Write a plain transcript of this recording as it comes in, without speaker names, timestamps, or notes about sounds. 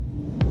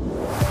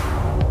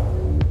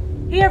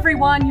Hey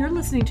everyone, you're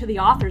listening to the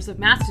Authors of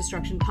Mass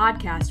Destruction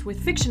podcast with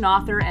fiction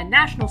author and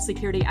national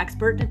security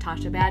expert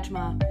Natasha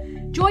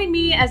Bajma. Join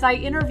me as I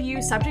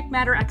interview subject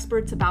matter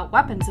experts about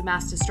weapons of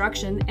mass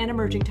destruction and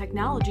emerging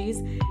technologies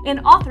and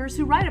authors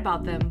who write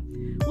about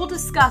them. We'll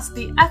discuss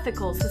the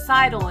ethical,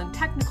 societal, and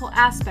technical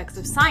aspects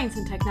of science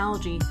and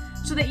technology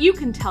so that you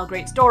can tell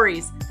great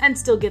stories and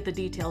still get the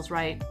details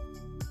right.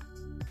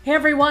 Hey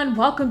everyone,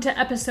 welcome to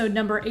episode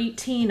number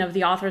 18 of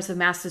the Authors of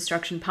Mass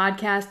Destruction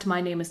podcast.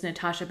 My name is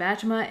Natasha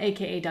Bajma,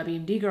 aka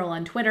AOMD Girl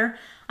on Twitter.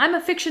 I'm a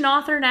fiction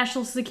author,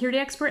 national security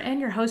expert, and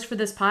your host for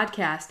this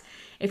podcast.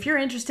 If you're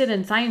interested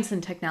in science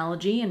and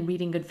technology and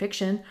reading good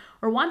fiction,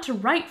 or want to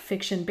write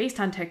fiction based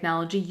on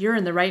technology, you're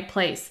in the right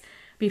place.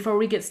 Before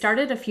we get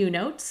started, a few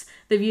notes.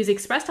 The views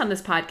expressed on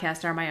this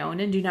podcast are my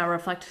own and do not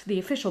reflect the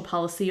official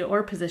policy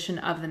or position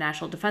of the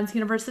National Defense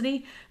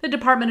University, the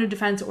Department of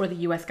Defense, or the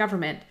U.S.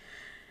 government.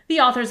 The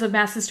Authors of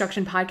Mass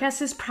Destruction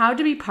podcast is proud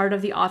to be part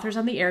of the Authors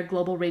on the Air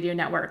Global Radio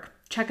Network.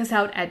 Check us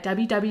out at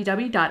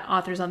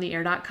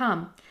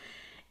www.authorsontheair.com.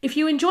 If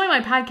you enjoy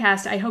my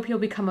podcast, I hope you'll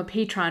become a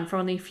patron for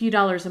only a few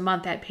dollars a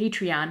month at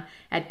Patreon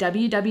at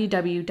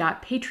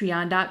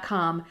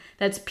www.patreon.com.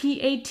 That's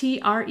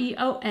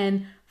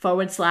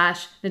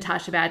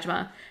Patreon/Natasha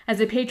Bajma. As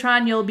a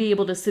patron, you'll be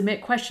able to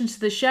submit questions to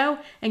the show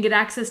and get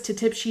access to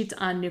tip sheets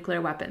on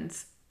nuclear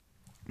weapons.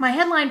 My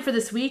headline for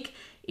this week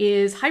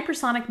is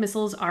Hypersonic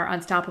Missiles Are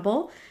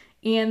Unstoppable,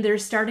 and they're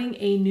starting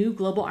a new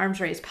global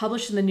arms race,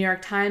 published in the New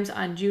York Times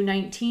on June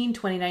 19,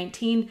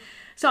 2019.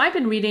 So I've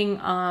been reading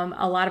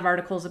a lot of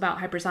articles about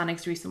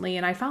hypersonics recently,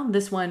 and I found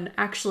this one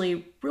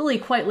actually really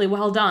quite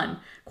well done.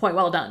 For a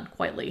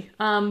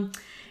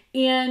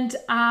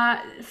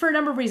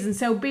number of reasons.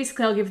 So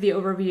basically, I'll give the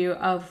overview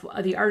of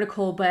the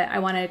article, but I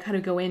want to kind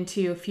of go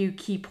into a few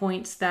key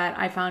points that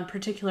I found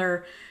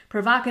particularly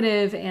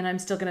provocative, and I'm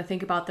still going to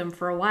think about them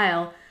for a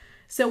while.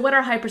 So what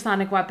are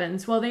hypersonic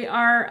weapons? Well, they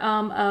are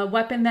a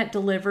weapon that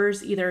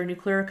delivers either a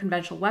nuclear or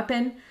conventional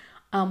weapon.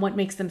 What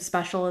makes them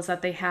special is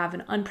that they have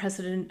an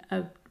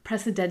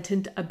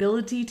unprecedented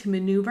ability to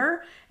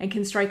maneuver and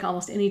can strike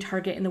almost any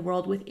target in the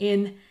world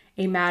within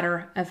a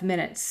matter of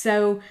minutes.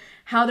 So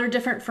how they're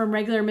different from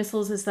regular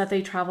missiles is that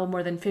they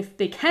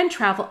can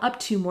travel up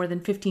to more than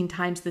 15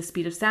 times the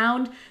speed of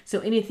sound, so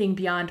anything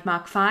beyond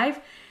Mach 5.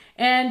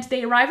 And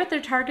they arrive at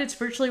their targets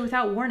virtually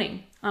without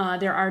warning.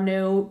 There are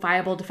no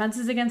viable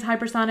defenses against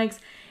hypersonics,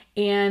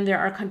 and there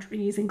are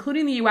countries,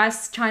 including the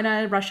US,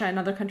 China, Russia, and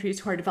other countries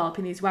who are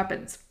developing these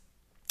weapons.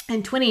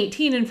 In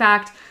 2018, in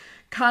fact,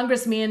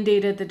 Congress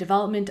mandated the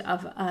development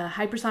of a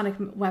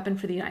hypersonic weapon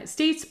for the United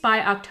States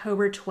by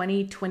October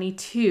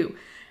 2022.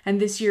 And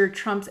this year,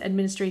 Trump's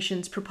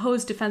administration's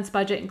proposed defense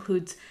budget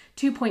includes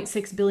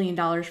 $2.6 billion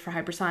for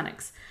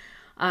hypersonics.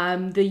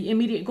 The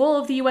immediate goal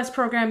of the U.S.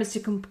 program is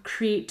to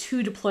create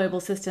 2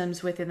 deployable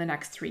systems within the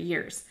next 3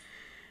 years.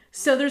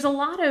 So there's a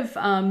lot of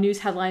news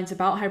headlines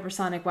about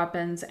hypersonic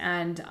weapons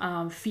and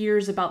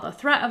fears about the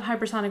threat of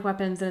hypersonic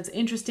weapons. And it's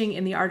interesting,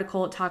 in the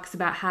article, it talks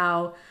about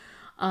how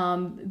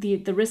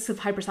the risks of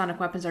hypersonic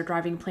weapons are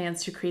driving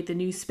plans to create the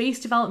new Space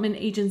Development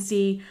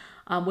Agency,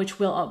 which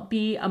will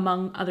be,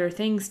 among other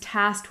things,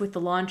 tasked with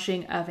the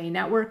launching of a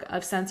network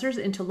of sensors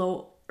into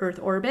low Earth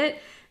orbit.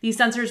 These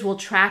sensors will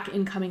track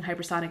incoming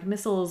hypersonic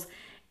missiles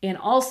and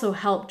also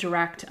help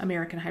direct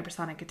American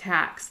hypersonic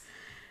attacks.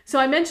 So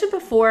I mentioned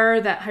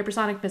before that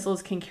hypersonic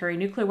missiles can carry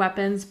nuclear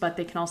weapons, but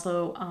they can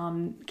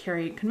also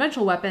carry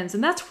conventional weapons,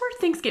 and that's where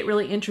things get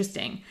really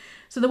interesting.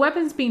 So the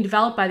weapons being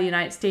developed by the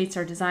United States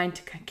are designed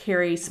to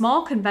carry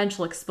small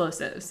conventional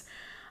explosives.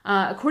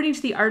 According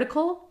to the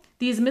article,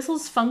 these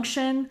missiles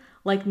function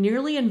like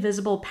nearly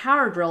invisible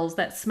power drills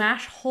that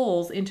smash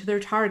holes into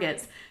their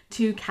targets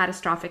to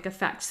catastrophic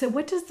effect. So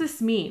what does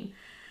this mean?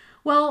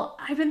 Well,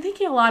 I've been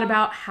thinking a lot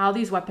about how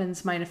these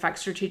weapons might affect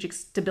strategic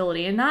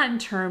stability, and not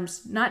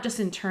just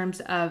in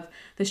terms of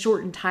the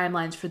shortened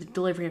timelines for the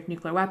delivery of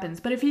nuclear weapons,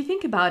 but if you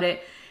think about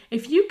it,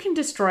 if you can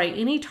destroy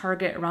any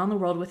target around the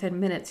world within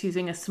minutes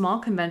using a small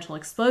conventional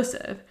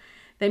explosive,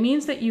 that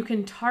means that you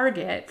can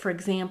target, for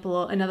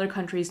example, another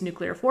country's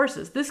nuclear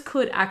forces. This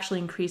could actually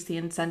increase the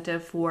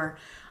incentive for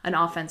an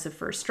offensive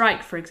first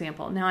strike, for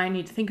example. Now, I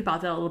need to think about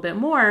that a little bit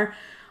more.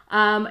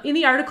 In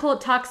the article,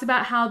 it talks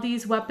about how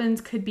these weapons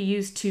could be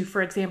used to,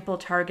 for example,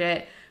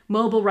 target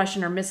mobile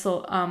Russian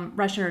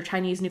or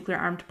Chinese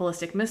nuclear-armed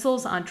ballistic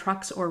missiles on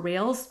trucks or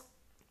rails.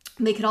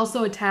 They could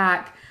also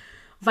attack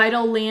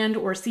vital land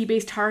or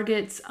sea-based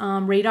targets,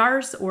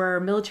 radars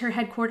or military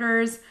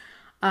headquarters.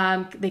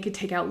 They could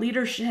take out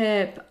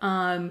leadership.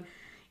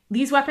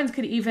 These weapons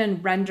could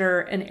even render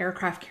an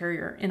aircraft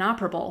carrier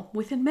inoperable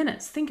within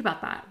minutes. Think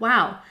about that.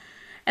 Wow.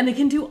 And they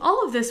can do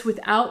all of this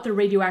without the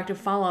radioactive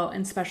fallout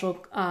and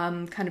special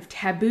kind of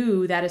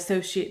taboo that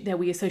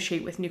we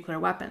associate with nuclear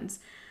weapons.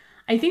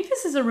 I think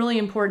this is a really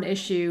important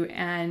issue,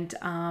 and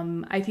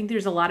I think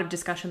there's a lot of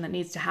discussion that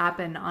needs to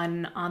happen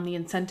on the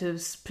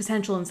incentives,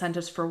 potential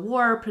incentives for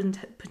war,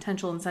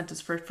 potential incentives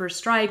for first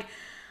strike.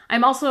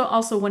 I'm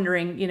also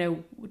wondering,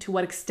 to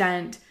what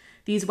extent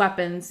these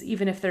weapons,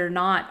 even if they're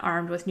not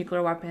armed with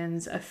nuclear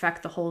weapons,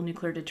 affect the whole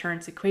nuclear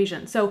deterrence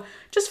equation. So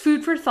just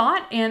food for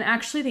thought. And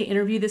actually, the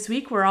interview this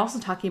week, we're also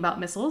talking about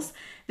missiles.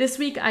 This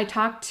week, I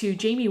talked to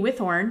Jamie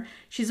Withorne.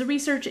 She's a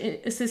research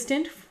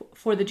assistant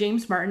for the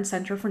James Martin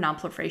Center for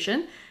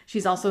Nonproliferation.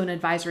 She's also an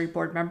advisory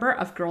board member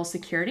of Girls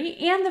Security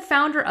and the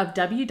founder of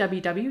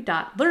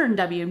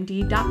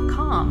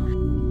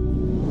www.learnwmd.com.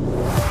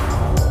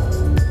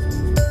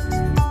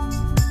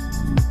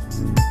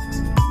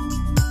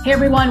 Hey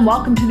everyone,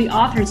 welcome to the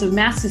Authors of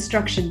Mass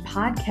Destruction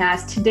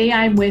podcast. Today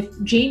I'm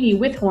with Jamie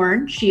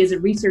Withorne. She is a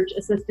research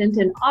assistant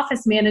and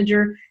office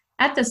manager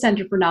at the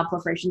Center for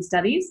Nonproliferation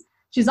Studies.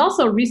 She's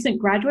also a recent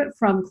graduate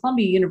from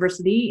Columbia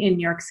University in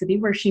New York City,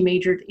 where she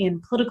majored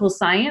in political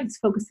science,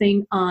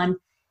 focusing on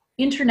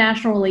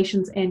international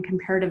relations and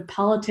comparative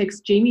politics.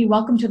 Jamie,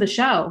 welcome to the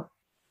show.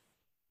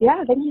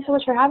 Yeah, thank you so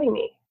much for having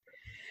me.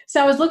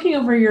 So I was looking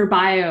over your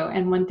bio,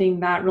 and one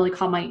thing that really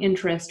caught my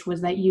interest was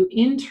that you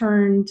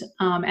interned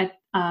at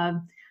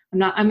I'm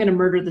going to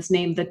murder this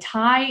name, the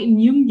Thai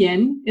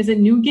Nguyen. Is it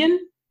Nguyen?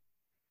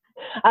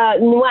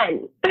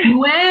 Nguyen.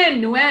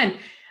 Nguyen.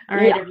 All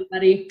right, yeah.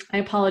 Everybody. I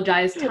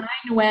apologize. Thai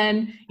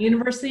Nguyen,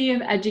 University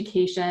of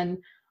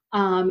Education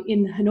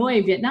in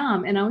Hanoi,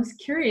 Vietnam. And I was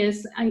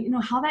curious,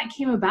 how that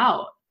came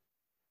about.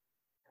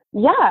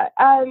 Yeah.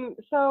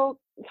 So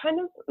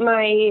kind of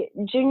my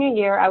junior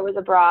year, I was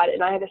abroad,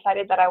 and I had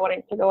decided that I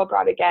wanted to go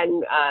abroad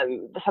again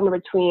the summer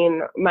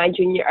between my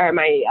junior and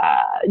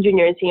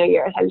senior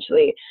year,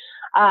 essentially.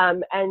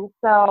 And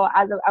so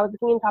I was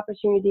looking into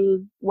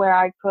opportunities where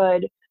I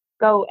could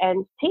go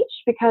and teach,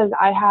 because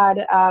I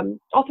had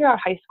all throughout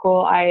high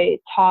school I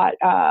taught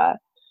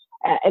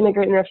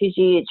immigrant and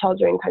refugee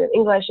children kind of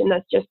English, and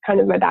that's just kind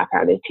of my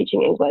background, is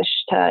teaching English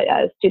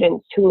to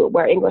students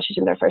where English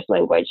isn't their first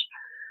language.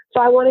 So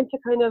I wanted to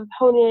kind of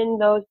hone in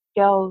those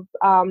skills.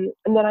 And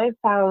then I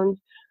found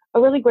a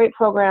really great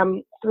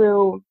program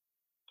through,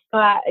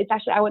 I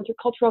went through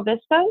Cultural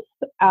Vistas,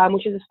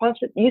 which is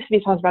used to be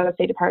sponsored by the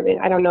State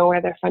Department. I don't know where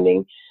their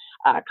funding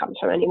comes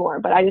from anymore,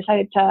 but I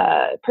decided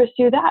to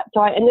pursue that. So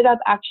I ended up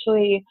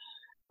actually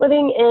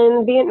living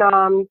in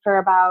Vietnam for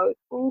about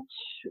 2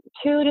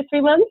 to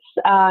 3 months.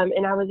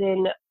 And I was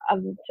in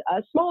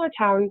a smaller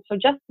town, so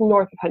just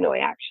north of Hanoi,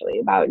 actually,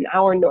 about an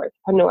hour north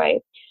of Hanoi.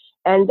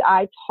 And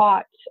I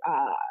taught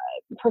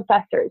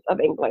professors of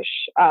English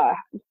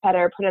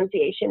better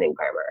pronunciation and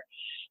grammar.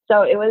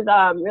 So it was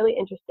really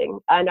interesting,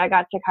 and I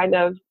got to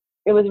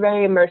it was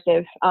very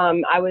immersive.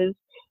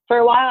 For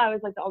a while, I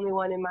was like the only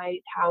one in my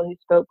town who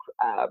spoke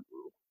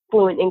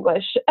fluent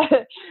English.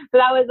 So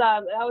that was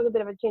a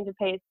bit of a change of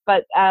pace.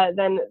 But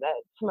then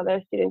some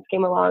other students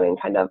came along,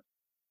 and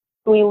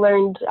we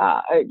learned,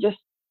 or just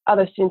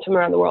other students from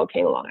around the world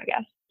came along, I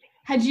guess.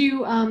 Had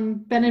you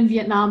been in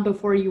Vietnam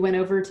before you went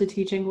over to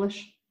teach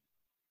English?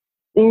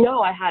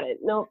 No, I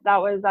hadn't. No, that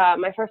was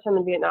my first time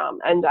in Vietnam,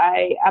 and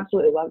I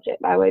absolutely loved it.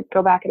 I would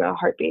go back in a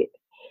heartbeat.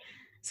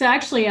 So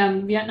actually,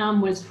 Vietnam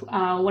was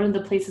one of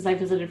the places I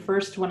visited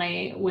first when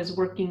I was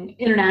working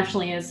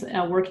internationally as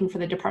working for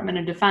the Department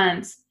of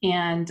Defense.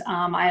 And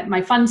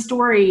my fun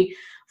story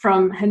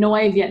from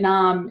Hanoi,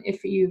 Vietnam,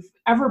 if you've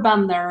ever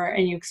been there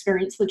and you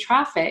experience the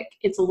traffic,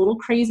 it's a little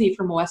crazy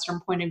from a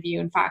Western point of view.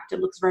 In fact, it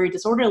looks very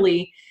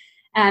disorderly.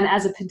 And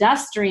as a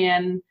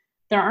pedestrian,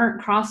 there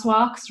aren't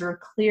crosswalks or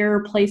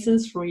clear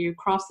places for you to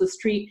cross the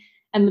street.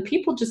 And the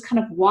people just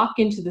kind of walk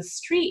into the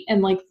street,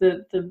 and like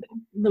the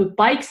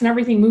bikes and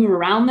everything move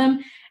around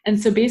them. And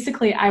so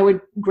basically I would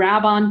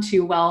grab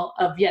onto,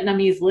 a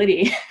Vietnamese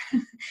lady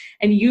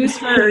and use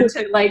her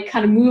to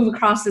kind of move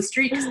across the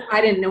street, because I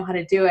didn't know how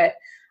to do it.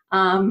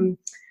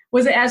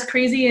 Was it as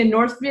crazy in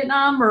North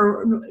Vietnam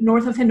or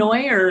north of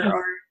Hanoi or?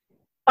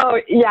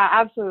 Oh, yeah,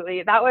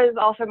 absolutely. That was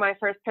also my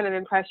first kind of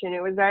impression.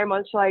 It was very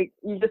much like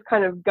you just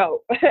kind of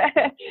go.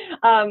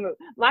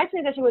 My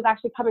transition was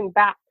actually coming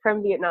back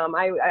from Vietnam.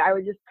 I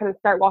would just kind of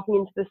start walking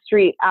into the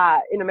street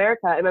in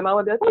America, and my mom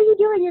would be like, "What are you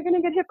doing? You're going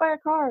to get hit by a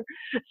car."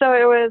 So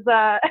it was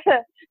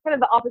kind of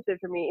the opposite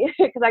for me,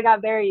 because I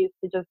got very used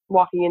to just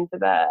walking into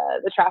the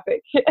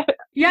traffic.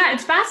 Yeah,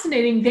 it's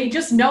fascinating. They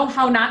just know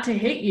how not to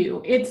hit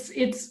you.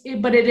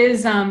 But it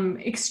is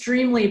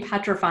extremely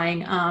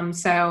petrifying.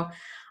 So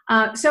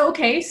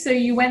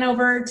you went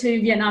over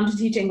to Vietnam to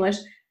teach English.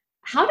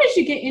 How did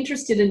you get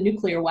interested in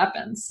nuclear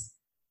weapons?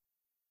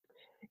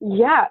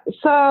 Yeah,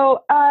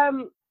 so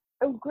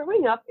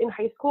growing up in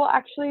high school,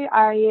 actually,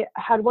 I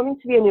had wanted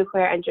to be a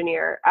nuclear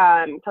engineer.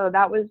 So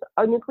that was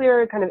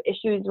nuclear kind of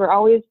issues were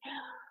always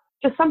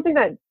just something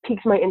that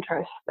piques my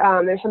interest.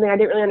 There's something I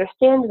didn't really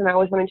understand, and I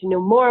always wanted to know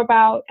more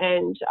about,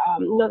 and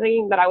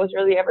nothing that I was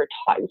really ever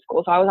taught in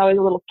school. So I was always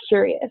a little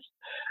curious.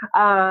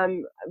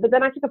 But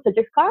then I took a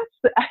physics class,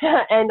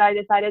 and I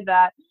decided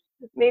that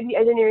maybe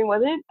engineering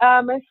wasn't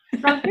my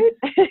strong suit.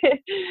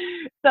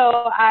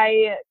 So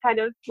I kind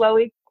of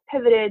slowly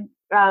pivoted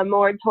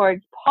more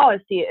towards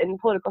policy and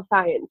political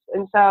science.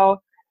 And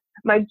so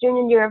my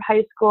junior year of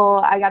high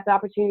school, I got the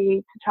opportunity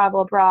to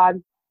travel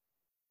abroad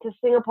to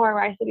Singapore,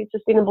 where I studied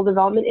sustainable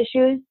development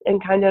issues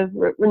and kind of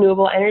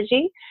renewable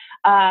energy.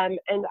 And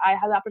I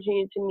had the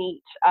opportunity to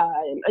meet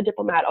a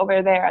diplomat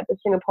over there at the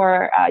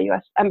Singapore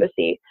U.S.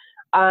 Embassy.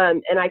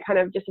 And I kind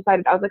of just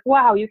decided, I was like,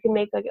 wow, you can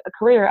make like a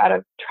career out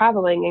of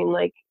traveling and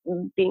like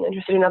being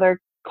interested in other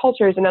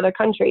cultures and other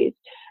countries.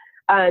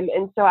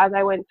 And so as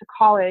I went to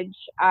college,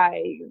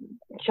 I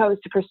chose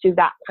to pursue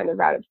that kind of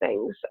route of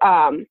things.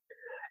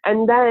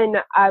 And then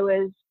I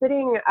was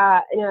sitting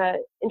in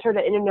an Intro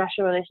to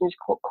International Relations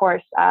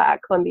course at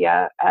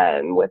Columbia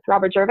with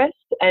Robert Jervis.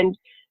 And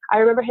I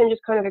remember him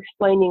just kind of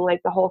explaining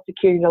like the whole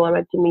security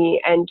dilemma to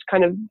me and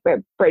kind of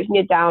breaking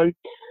it down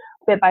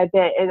bit by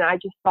bit. And I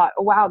just thought,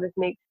 oh, wow, this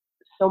makes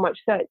so much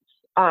sense.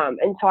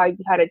 And so I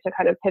decided to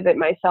kind of pivot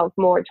myself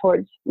more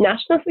towards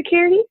national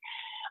security.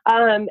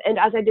 And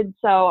as I did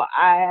so,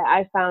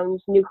 I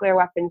found nuclear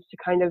weapons to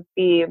kind of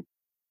be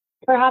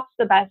perhaps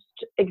the best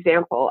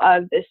example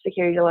of this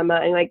security dilemma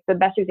and like the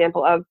best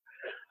example of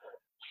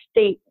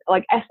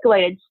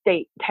escalated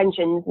state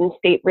tensions and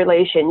state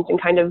relations and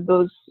kind of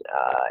those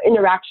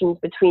interactions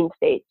between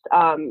states.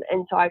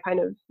 And so I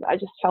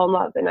just fell in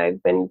love, and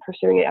I've been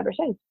pursuing it ever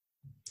since.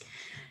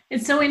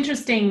 It's so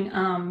interesting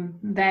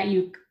that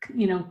you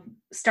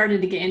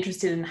started to get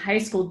interested in high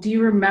school. Do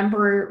you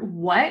remember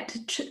what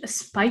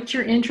spiked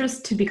your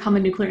interest to become a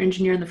nuclear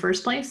engineer in the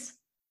first place?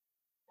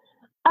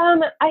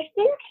 I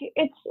think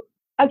it's,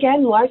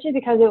 again, largely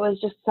because it was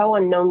just so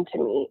unknown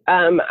to me.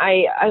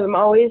 I'm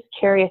always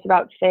curious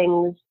about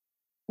things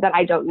that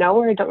I don't know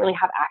or I don't really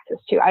have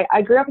access to.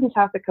 I grew up in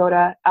South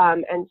Dakota,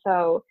 and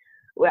so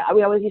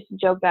we always used to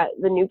joke that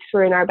the nukes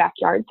were in our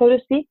backyard, so to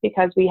speak,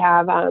 because we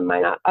have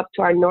mine up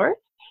to our north.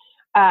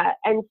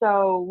 And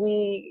so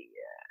we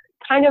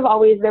kind of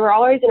they were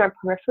always in our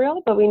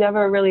peripheral, but we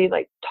never really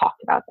like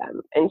talked about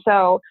them. And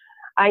so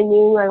I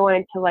knew I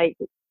wanted to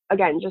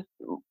again, just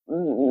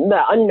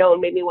the unknown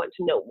made me want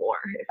to know more,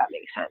 if that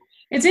makes sense.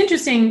 It's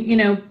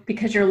interesting,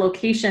 because your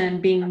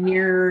location being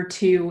near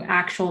to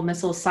actual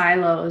missile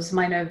silos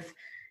might have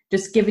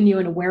just given you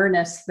an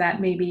awareness that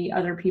maybe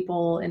other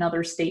people in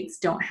other states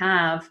don't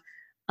have.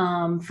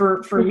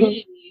 For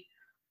me,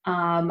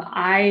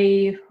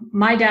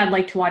 my dad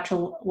liked to watch a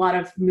lot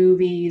of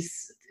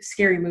movies,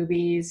 scary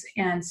movies,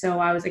 and so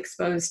I was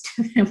exposed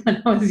to them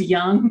when I was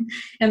young.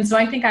 And so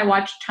I think I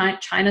watched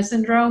China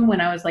Syndrome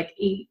when I was like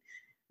 8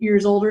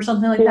 years old or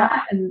something like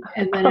that. And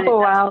then that's when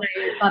I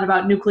thought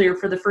about nuclear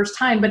for the first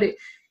time, but it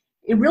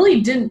really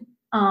didn't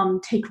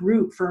take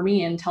root for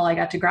me until I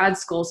got to grad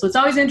school. So it's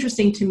always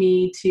interesting to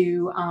me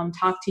to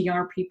talk to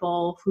younger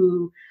people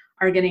who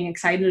are getting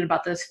excited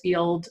about this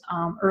field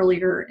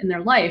earlier in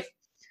their life.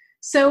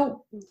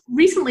 So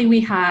recently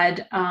we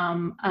had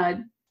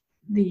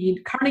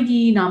the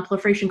Carnegie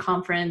Nonproliferation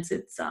Conference.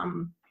 It's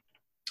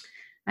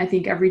I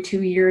think every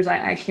 2 years.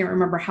 I can't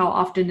remember how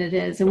often it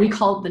is, and we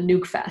call it the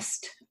Nuke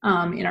Fest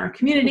in our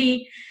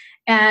community.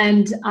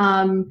 And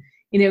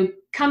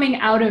coming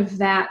out of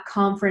that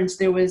conference,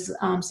 there was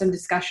some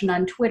discussion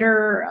on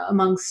Twitter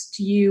amongst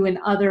you and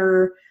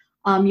other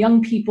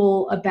young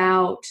people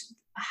about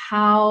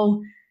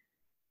how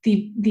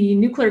the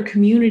nuclear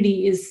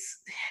community is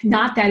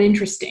not that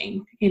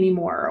interesting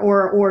anymore,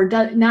 or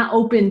not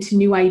open to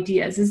new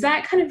ideas. Is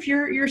that kind of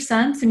your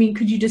sense? I mean,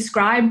 could you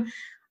describe,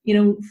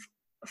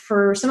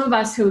 for some of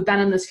us who have been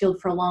in this field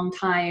for a long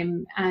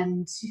time,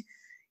 and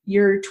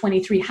you're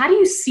 23, how do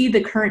you see the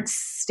current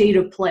state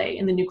of play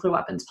in the nuclear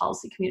weapons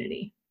policy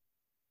community?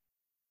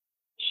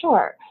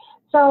 Sure.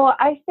 So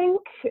I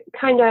think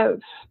kind of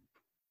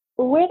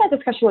where that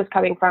discussion was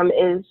coming from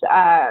is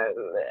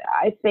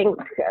I think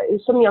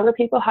some younger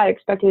people had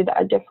expected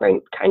a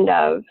different kind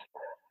of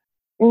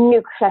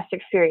Nuke Fest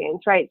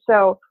experience, right?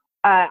 So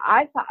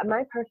I thought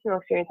my personal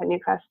experience at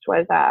Nuke Fest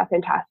was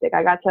fantastic.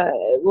 I got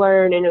to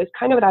learn, and it was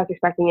kind of what I was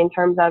expecting in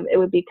terms of it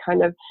would be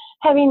kind of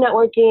heavy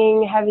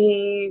networking,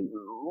 heavy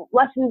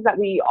lessons that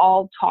we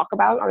all talk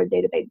about on a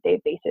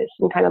day-to-day basis,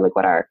 and kind of like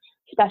what our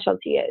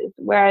specialty is.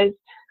 Whereas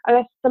I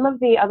guess some of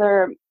the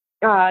other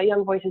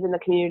young voices in the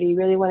community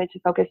really wanted to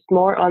focus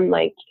more on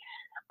like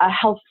a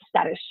health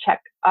status check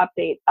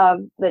update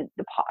of the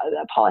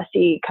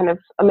policy, kind of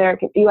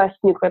U.S.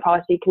 nuclear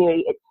policy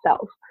community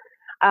itself.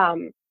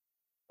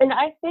 And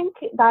I think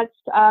that's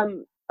a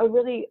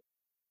really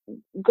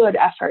good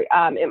effort,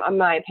 in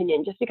my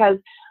opinion, just because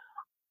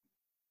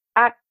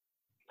at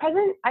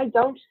present, I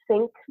don't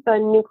think the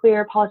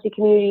nuclear policy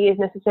community is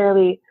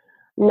necessarily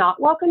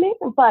not welcoming,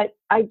 but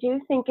I do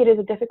think it is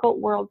a difficult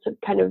world to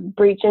kind of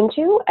breach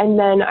into. And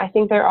then I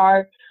think there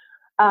are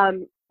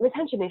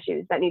retention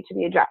issues that need to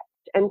be addressed.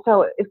 And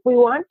so if we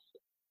want,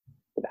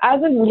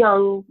 as a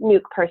young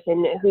nuke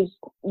person who's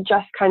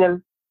just kind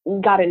of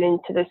gotten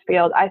into this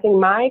field, I think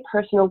my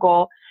personal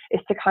goal is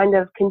to kind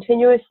of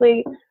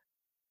continuously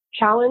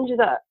challenge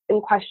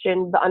and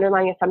question the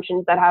underlying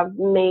assumptions that have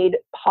made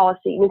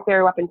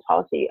nuclear weapons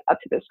policy up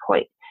to this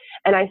point.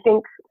 And I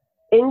think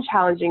in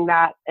challenging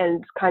that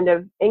and kind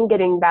of in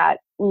getting that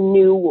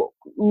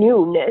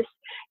newness,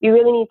 you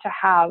really need to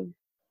have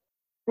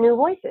new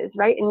voices,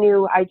 right? And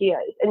new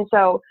ideas. And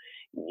so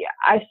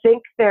I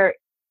think there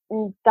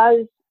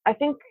does I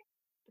think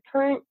the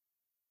current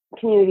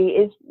community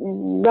is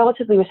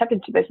relatively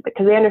receptive to this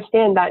because they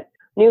understand that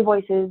new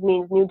voices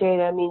means new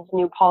data, means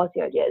new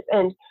policy ideas.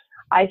 And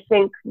I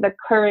think the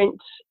current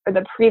or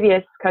the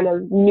previous kind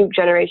of new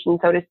generation,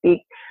 so to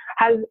speak,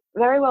 has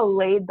very well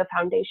laid the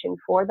foundation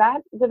for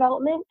that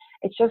development.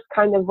 It's just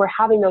kind of, we're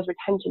having those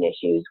retention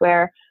issues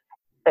where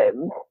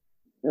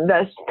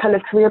the kind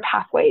of career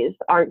pathways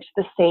aren't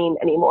the same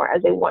anymore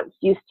as they once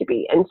used to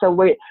be. And so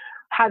we're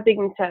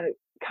having to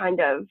kind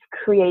of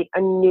create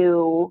a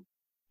new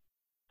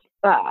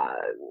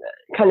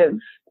kind of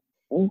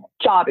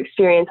job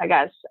experience, I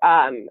guess,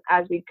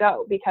 as we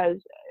go, because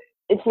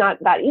it's not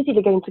that easy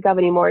to get into Gov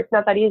anymore. It's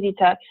not that easy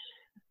to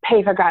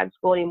pay for grad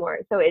school anymore.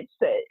 So I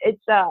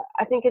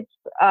think it's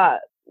a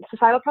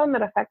societal problem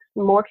that affects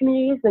more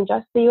communities than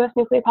just the U.S.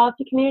 nuclear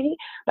policy community,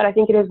 but I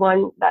think it is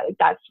one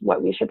that's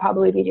what we should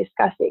probably be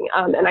discussing.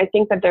 And I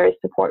think that there is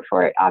support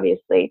for it,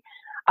 obviously.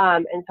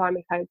 And so I'm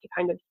excited to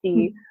kind of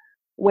see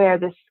where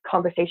this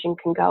conversation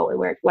can go and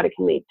what it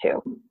can lead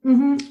to.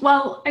 Mm-hmm.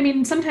 Well, I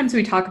mean, sometimes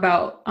we talk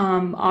about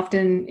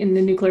often in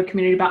the nuclear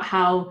community about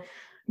how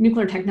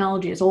nuclear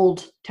technology is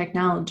old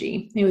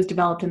technology. It was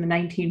developed in the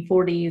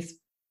 1940s.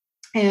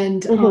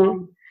 And,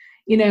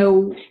 you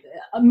know,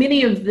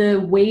 many of the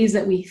ways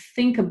that we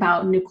think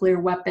about nuclear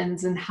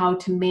weapons and how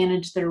to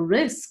manage their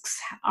risks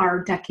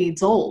are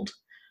decades old.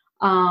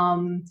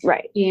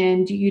 Right.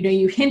 And, you know,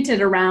 you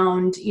hinted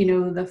around, you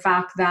know, the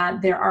fact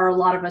that there are a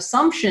lot of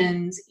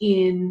assumptions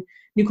in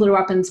nuclear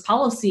weapons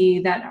policy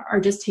that are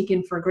just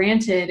taken for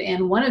granted.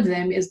 And one of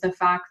them is the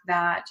fact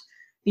that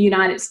the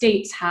United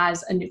States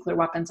has a nuclear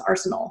weapons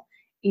arsenal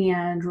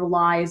and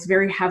relies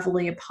very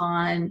heavily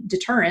upon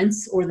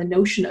deterrence, or the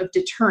notion of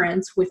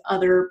deterrence with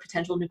other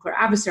potential nuclear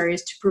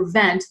adversaries, to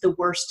prevent the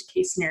worst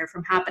case scenario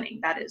from happening.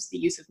 That is the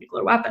use of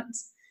nuclear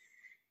weapons.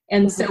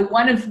 And so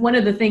one of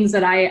the things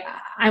that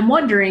I'm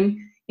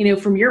wondering, you know,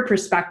 from your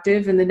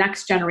perspective and the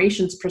next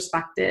generation's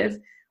perspective,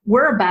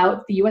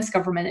 the U.S.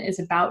 government is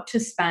about to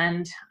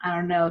spend, I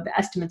don't know, the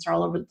estimates are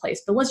all over the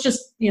place, but let's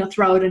just, you know,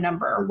 throw out a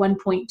number,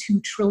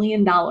 $1.2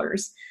 trillion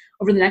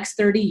over the next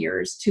 30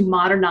 years to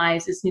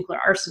modernize its nuclear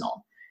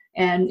arsenal.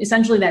 And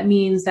essentially that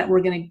means that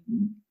we're going to,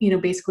 you know,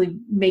 basically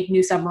make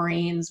new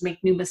submarines,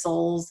 make new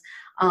missiles,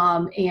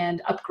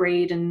 and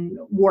upgrade and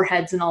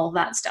warheads and all of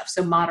that stuff.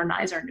 So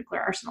modernize our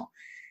nuclear arsenal.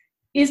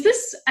 Is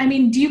this, I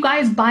mean, do you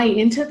guys buy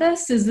into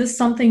this? Is this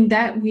something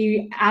that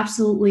we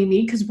absolutely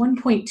need? Because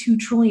 $1.2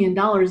 trillion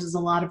is a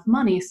lot of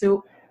money.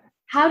 So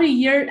how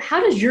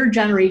does your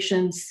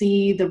generation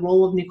see the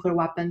role of nuclear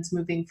weapons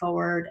moving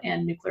forward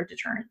and nuclear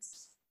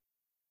deterrence?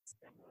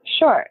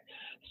 Sure.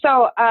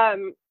 So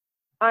I'll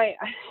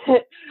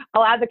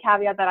add the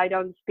caveat that I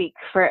don't speak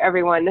for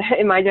everyone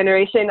in my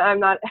generation. I'm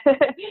not.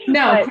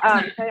 No.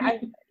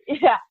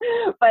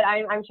 But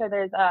I'm sure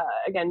there's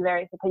again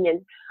various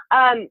opinions.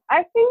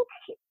 I think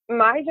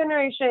my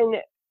generation,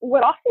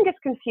 what often gets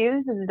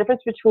confused is the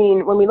difference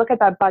between, when we look at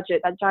that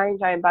budget, that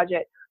giant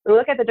budget, we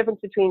look at the difference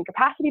between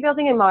capacity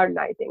building and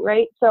modernizing,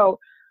 right? So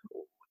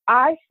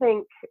I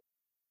think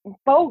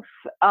both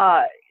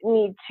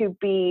need to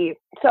be,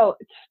 so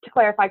to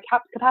clarify,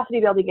 capacity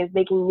building is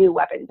making new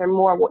weapons or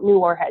more new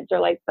warheads, or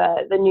like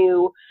the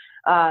new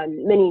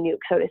mini nuke,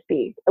 so to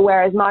speak,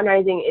 whereas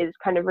modernizing is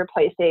kind of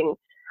replacing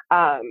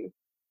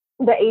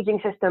the aging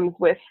systems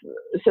with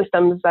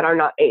systems that are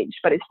not aged,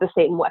 but it's the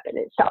same weapon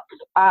itself.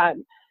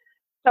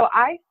 So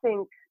I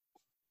think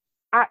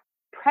at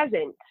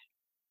present,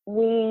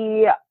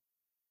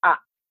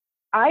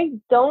 I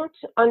don't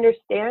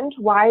understand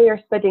why you're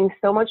spending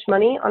so much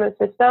money on a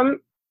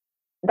system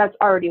that's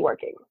already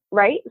working,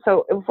 right?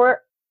 So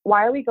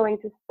why are we going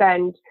to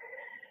spend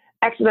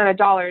X amount of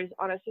dollars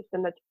on a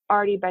system that's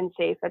already been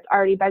safe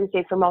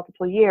for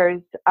multiple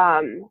years,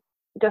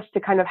 just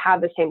to kind of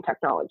have the same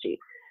technology?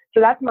 So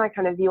that's my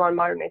kind of view on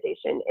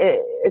modernization,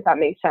 if that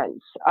makes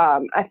sense.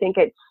 I think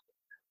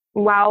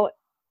while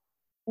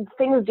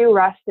things do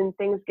rust and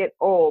things get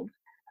old,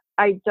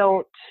 I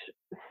don't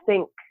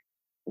think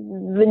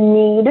the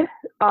need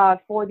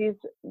for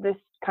this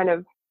kind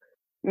of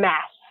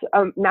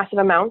massive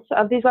amounts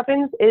of these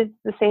weapons is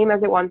the same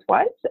as it once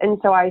was. And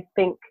so I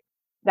think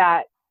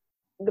that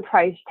the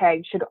price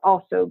tag should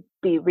also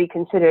be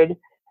reconsidered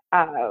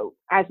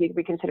as we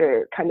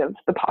reconsider kind of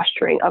the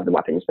posturing of the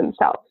weapons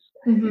themselves.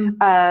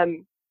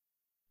 Mm-hmm.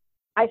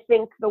 I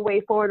think the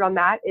way forward on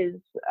that is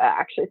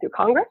actually through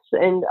Congress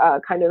and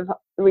kind of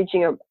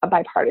reaching a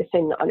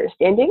bipartisan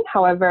understanding.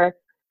 However,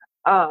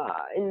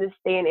 in this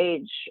day and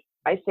age,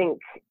 I think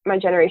my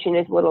generation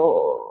is a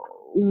little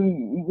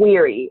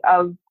weary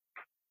of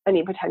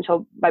any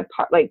potential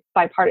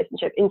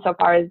bipartisanship,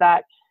 insofar as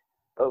that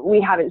we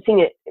haven't seen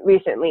it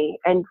recently,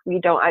 and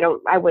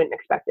I wouldn't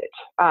expect it,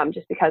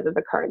 just because of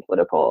the current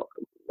political,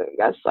 I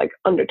guess, like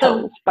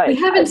undertones. So but we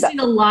haven't seen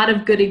a lot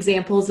of good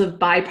examples of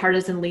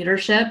bipartisan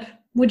leadership,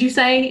 would you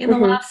say, in the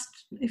last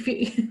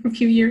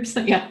few years?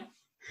 Yeah.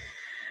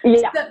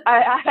 Yeah, so,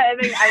 I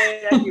think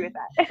I would agree with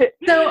that.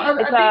 So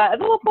it's a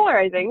little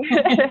polarizing.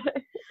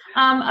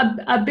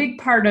 A big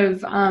part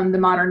of the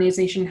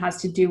modernization has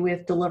to do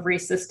with delivery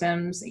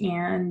systems,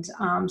 and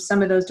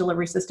some of those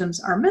delivery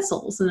systems are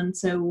missiles. And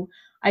so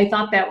I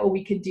thought that what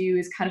we could do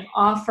is kind of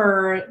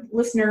offer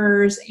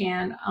listeners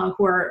and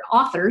who are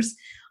authors,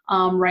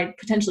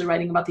 potentially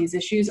writing about these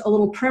issues, a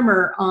little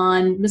primer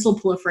on missile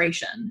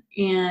proliferation.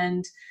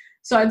 And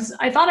so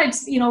I thought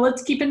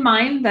let's keep in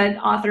mind that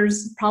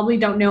authors probably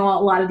don't know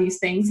a lot of these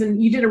things.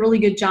 And you did a really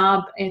good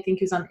job, I think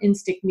it was on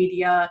Instinct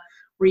Media,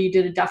 where you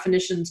did a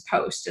definitions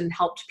post and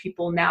helped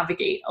people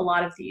navigate a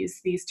lot of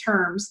these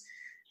terms.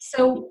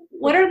 So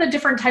what are the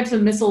different types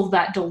of missiles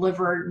that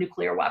deliver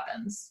nuclear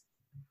weapons?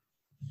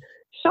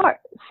 Sure.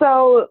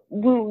 So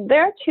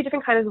there are two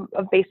different kinds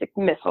of basic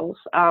missiles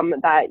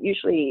that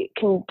usually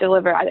can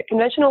deliver either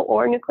conventional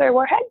or nuclear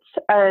warheads,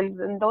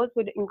 and those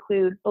would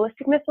include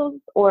ballistic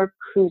missiles or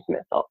cruise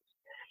missiles.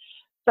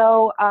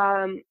 So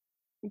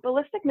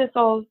ballistic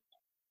missiles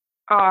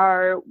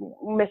are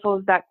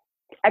missiles that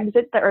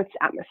exit the Earth's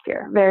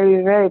atmosphere,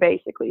 very, very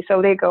basically.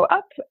 So they go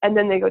up and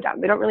then they go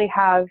down. They don't really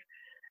have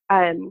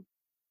a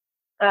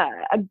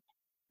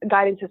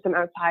guidance system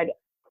outside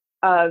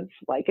of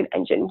like an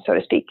engine, so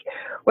to speak.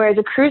 Whereas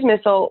a cruise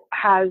missile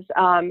has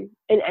an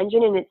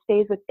engine and it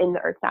stays within the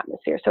Earth's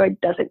atmosphere, so it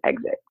doesn't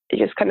exit. It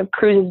just kind of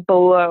cruises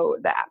below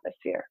the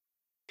atmosphere.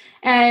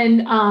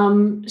 And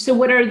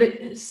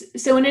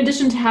so in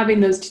addition to having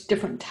those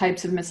different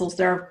types of missiles,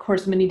 there are of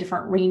course many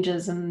different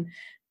ranges, and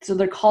so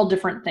they're called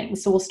different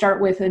things. So we'll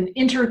start with an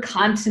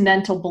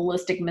intercontinental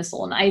ballistic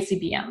missile, an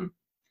ICBM.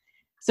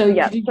 So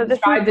could you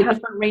describe the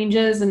different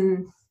ranges?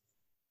 And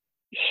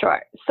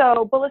Sure.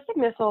 So ballistic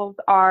missiles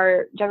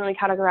are generally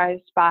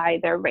categorized by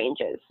their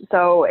ranges.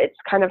 So it's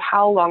kind of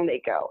how long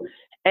they go.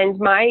 And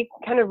my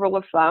kind of rule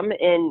of thumb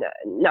in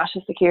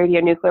national security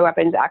or nuclear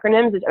weapons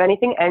acronyms is if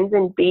anything ends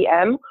in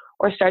BM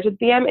or starts with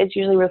BM, it's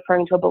usually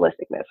referring to a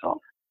ballistic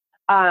missile.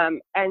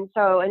 And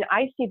so an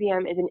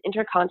ICBM is an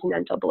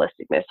intercontinental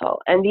ballistic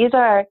missile. And these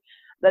are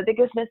the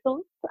biggest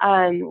missiles,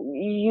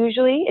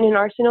 usually in an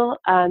arsenal,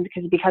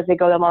 because they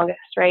go the longest,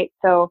 right?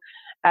 So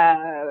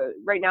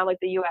right now, like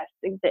the U.S.,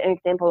 an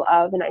example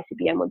of an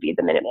ICBM would be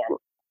the Minuteman.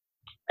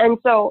 And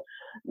so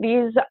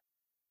these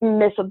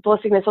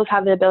ballistic missiles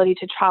have the ability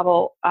to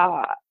travel,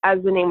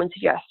 as the name would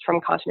suggest,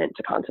 from continent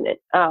to continent.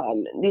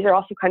 These are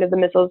also kind of the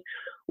missiles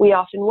we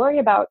often worry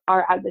about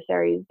our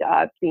adversaries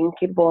being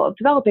capable of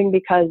developing,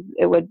 because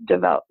they would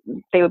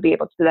be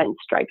able to then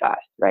strike us,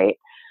 right?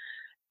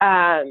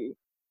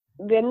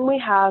 Then we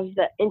have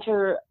the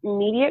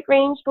intermediate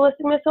range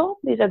ballistic missile.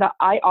 These are the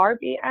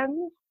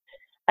IRBMs.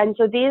 And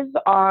so these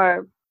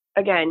are,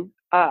 again,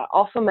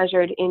 also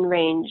measured in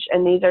range,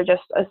 and these are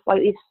just a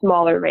slightly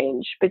smaller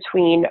range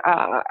between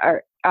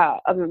of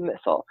a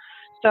missile.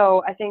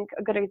 So I think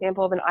a good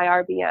example of an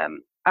IRBM,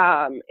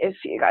 if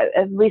you guys,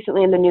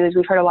 recently in the news,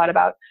 we've heard a lot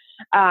about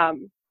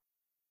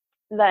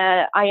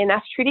the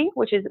INF Treaty,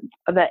 which is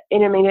the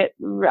Intermediate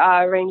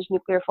Range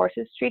Nuclear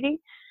Forces Treaty,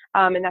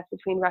 and that's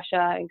between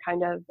Russia and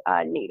kind of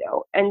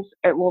NATO, and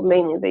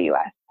mainly the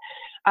U.S.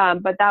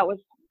 But that was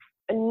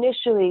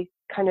initially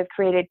kind of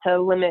created to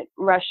limit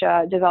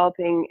Russia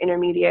developing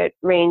intermediate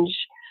range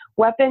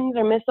weapons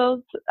or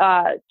missiles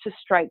to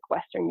strike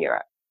Western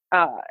Europe.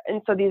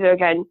 And so these are,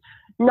 again,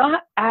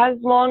 not as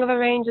long of a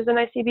range as an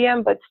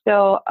ICBM, but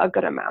still a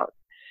good amount.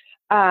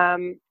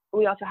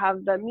 We also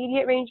have the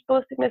mediate range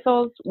ballistic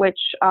missiles, which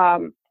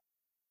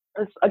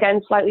is,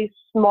 again, slightly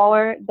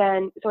smaller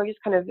than, so it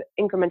just kind of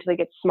incrementally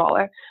gets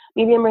smaller.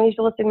 Medium range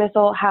ballistic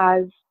missile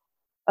has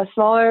a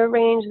smaller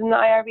range than the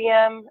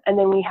IRBM, and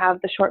then we have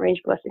the short range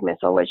ballistic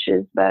missile, which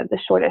is the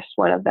shortest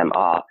one of them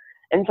all.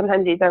 And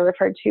sometimes these are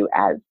referred to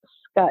as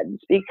Scuds,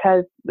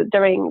 because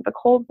during the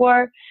Cold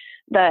War,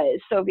 the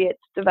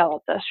Soviets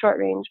developed a short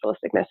range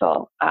ballistic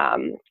missile,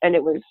 and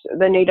it was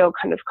the NATO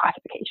kind of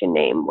classification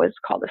name was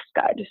called a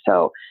Scud.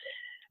 So,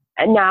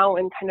 and now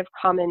in kind of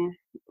common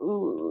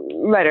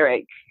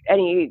rhetoric,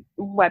 any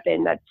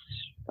weapon that's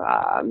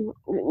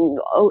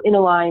in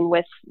a line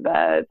with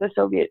the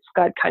Soviet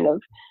Scud kind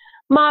of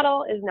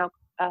model is now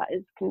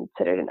is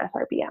considered an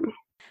SRBM.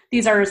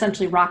 These are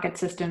essentially rocket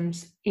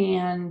systems,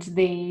 and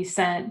they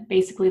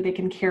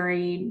can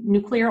carry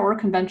nuclear or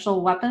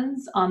conventional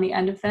weapons on the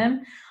end of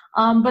them.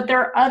 But there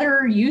are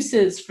other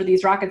uses for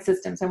these rocket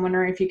systems. I'm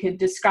wondering if you could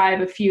describe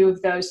a few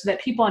of those so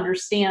that people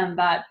understand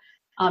that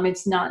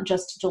it's not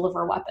just to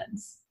deliver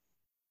weapons.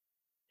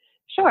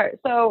 Sure.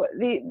 So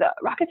the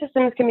rocket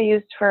systems can be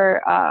used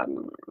for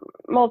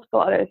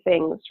multiple other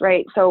things,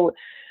 right? So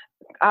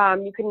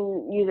you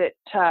can use it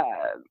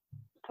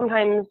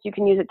sometimes you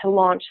can use it to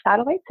launch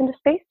satellites into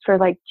space for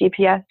like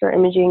GPS or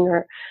imaging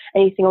or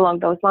anything along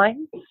those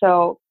lines.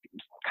 So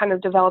kind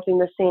of developing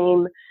the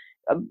same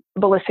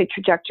ballistic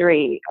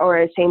trajectory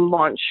or same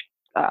launch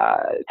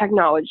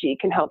technology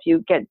can help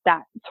you get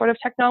that sort of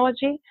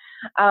technology.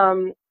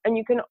 And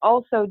you can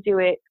also do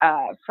it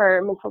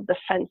for missile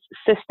defense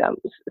systems.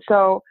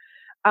 So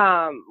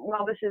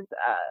while this is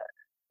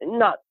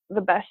not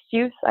the best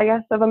use, I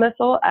guess, of a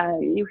missile,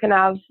 you can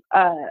have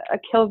a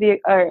kill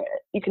vehicle, or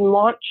you can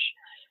launch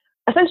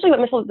essentially what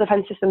missile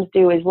defense systems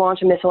do is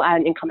launch a missile at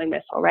an incoming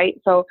missile, right?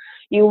 So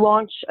you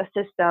launch a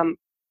system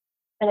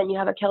and then you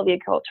have a kill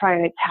vehicle try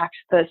and attack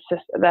the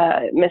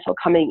missile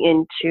coming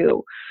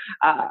into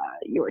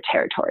your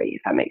territory,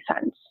 if that makes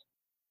sense.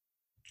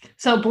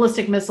 So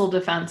ballistic missile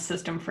defense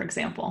system, for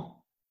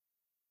example.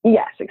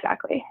 Yes,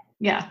 exactly.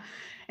 Yeah.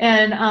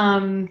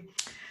 And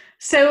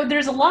so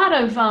there's a lot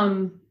of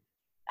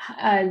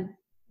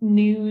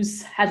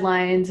news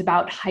headlines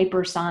about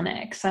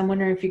hypersonics. I'm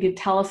wondering if you could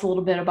tell us a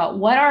little bit about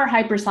what are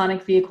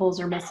hypersonic vehicles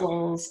or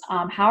missiles?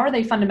 How are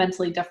they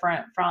fundamentally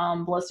different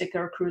from ballistic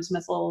or cruise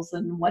missiles?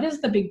 And what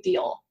is the big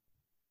deal?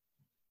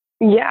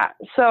 Yeah.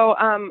 So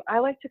I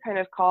like to kind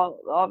of call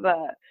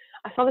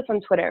I saw this on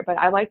Twitter, but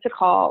I like to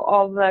call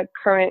all the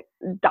current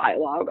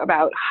dialogue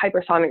about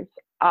hypersonics,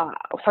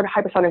 sort of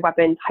hypersonic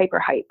weapons, hyper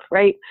hype,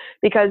 right?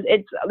 Because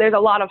there's a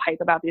lot of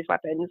hype about these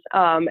weapons.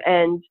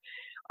 And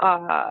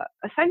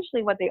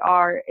essentially what they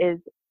are is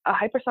a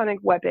hypersonic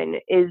weapon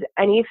is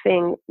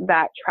anything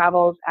that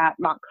travels at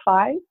Mach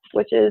 5,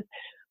 which is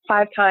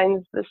 5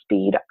 times the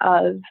speed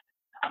of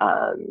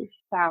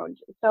sound.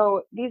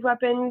 So these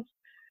weapons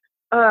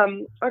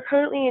are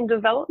currently in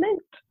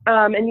development,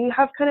 and you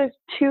have kind of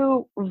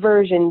 2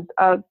 versions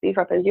of these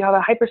weapons. You have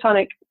a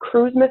hypersonic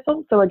cruise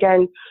missile, so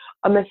again,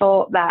 a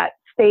missile that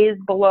stays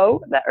below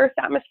the Earth's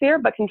atmosphere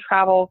but can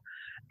travel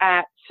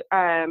at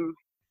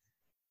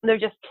they're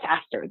just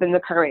faster than the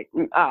current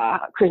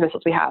cruise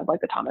missiles we have,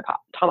 like the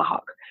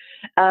Tomahawk.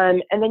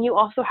 And then you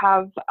also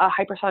have a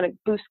hypersonic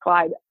boost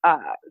glide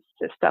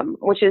system,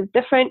 which is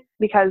different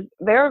because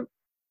they're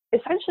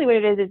essentially what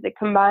it is it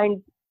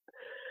combines,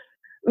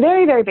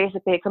 very, very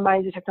basically, it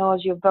combines the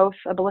technology of both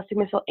a ballistic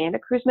missile and a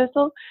cruise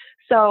missile.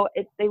 So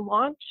they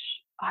launch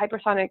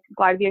hypersonic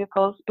glide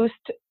vehicles, boost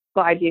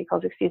glide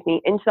vehicles,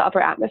 into the upper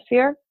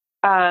atmosphere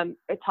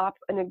atop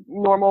a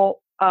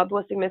normal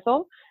ballistic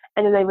missile.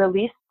 And then they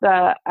release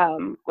the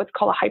what's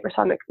called a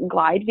hypersonic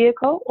glide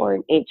vehicle, or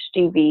an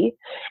HGV,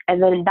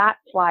 and then that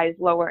flies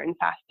lower and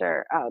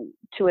faster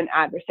to an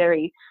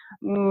adversary,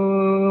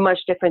 much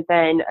different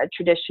than a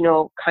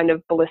traditional kind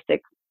of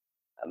ballistic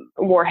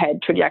warhead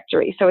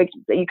trajectory. So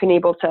you can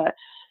able to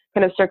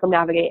kind of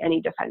circumnavigate any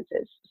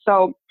defenses.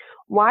 So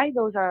why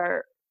those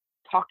are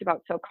talked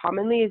about so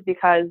commonly is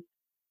because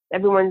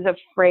everyone's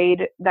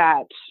afraid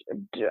that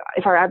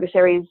if our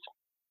adversaries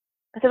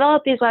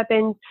develop these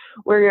weapons,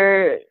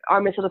 where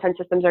our missile defense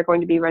systems are going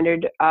to be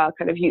rendered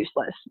kind of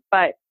useless.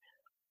 But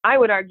I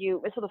would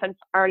argue missile defense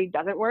already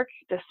doesn't work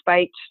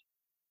despite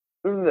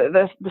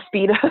the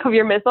speed of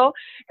your missile,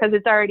 because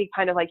it's already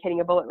kind of like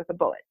hitting a bullet with a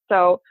bullet.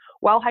 So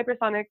while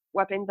hypersonic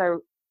weapons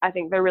I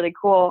think they're really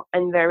cool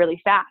and they're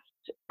really fast,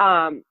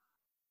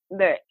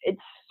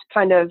 it's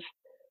kind of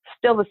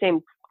still the same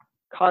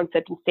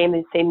concept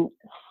and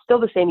still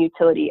the same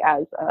utility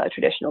as a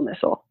traditional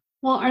missile.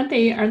 Well, aren't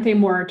they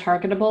more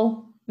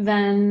targetable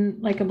than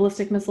like a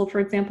ballistic missile, for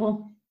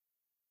example?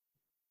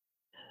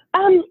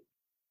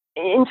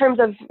 In terms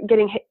of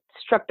getting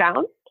struck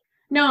down?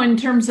 No, in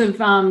terms of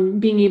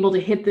being able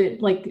to hit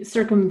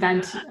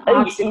circumvent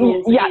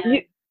obstacles,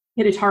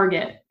 hit a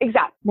target.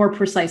 Exactly. More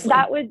precisely.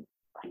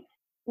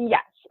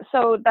 Yes.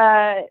 So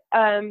the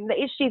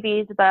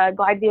HGVs, the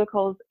glide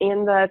vehicles,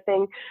 and the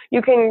thing,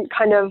 you can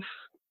kind of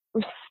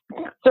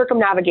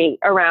circumnavigate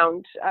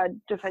around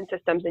defense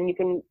systems, and you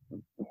can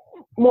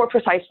more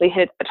precisely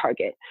hit a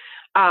target.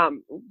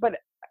 But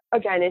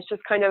again, it's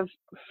just kind of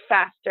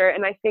faster.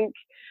 And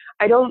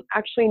I don't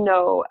actually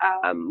know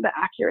the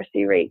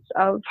accuracy rates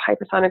of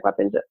hypersonic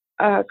weapons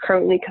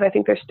currently, because I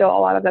think there's still a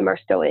lot of them are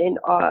still in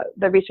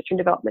the research and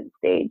development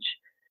stage.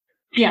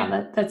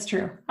 Yeah, that's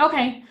true.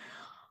 Okay.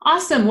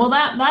 Awesome. Well,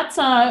 that's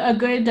a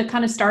good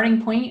kind of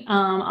starting point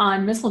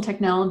on missile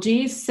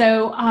technology.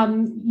 So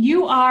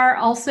you are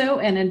also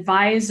an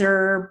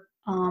advisory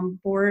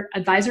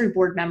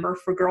board member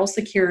for Girl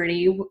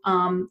Security.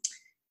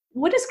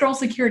 What is Girl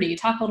Security?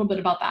 Talk a little bit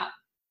about that.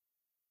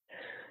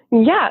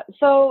 Yeah,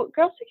 so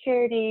Girl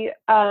Security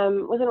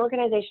was an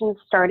organization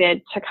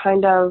started to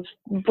kind of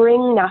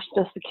bring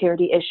national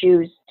security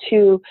issues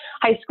to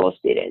high school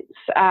students.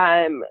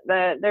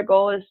 Their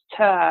goal is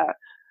to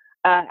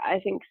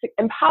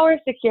empower,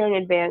 secure, and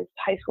advance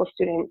high school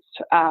students,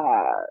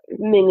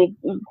 mainly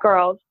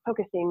girls,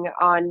 focusing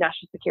on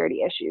national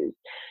security issues.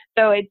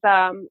 So it's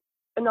a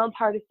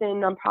nonpartisan,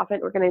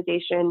 nonprofit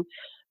organization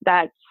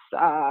that's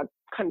kind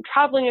of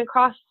traveling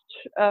across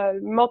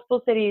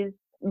multiple cities,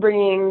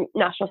 bringing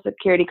national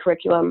security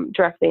curriculum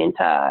directly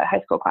into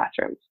high school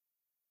classrooms.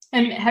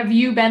 And have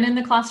you been in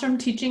the classroom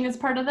teaching as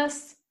part of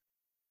this?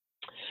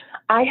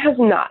 I have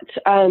not.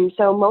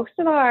 So most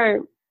of our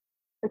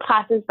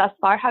classes thus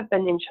far have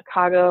been in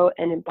Chicago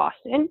and in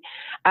Boston,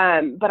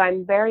 but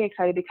I'm very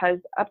excited because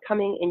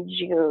upcoming in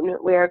June,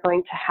 we are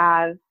going to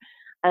have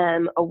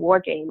a war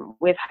game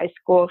with high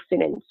school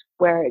students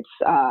where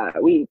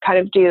we kind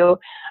of do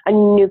a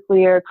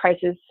nuclear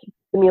crisis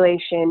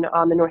simulation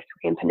on the North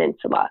Korean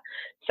peninsula.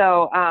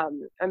 So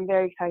I'm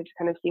very excited to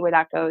kind of see where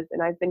that goes.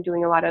 And I've been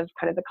doing a lot of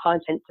kind of the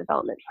content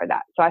development for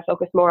that. So I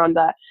focus more on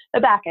the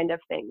back end of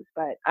things,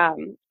 but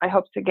I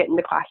hope to get in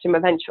the classroom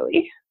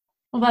eventually.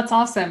 Well, that's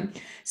awesome.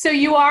 So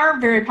you are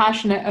very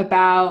passionate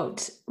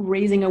about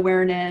raising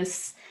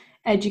awareness,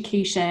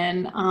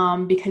 education,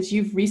 because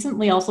you've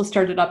recently also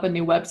started up a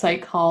new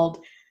website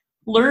called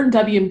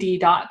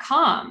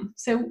learnwmd.com.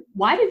 So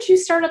why did you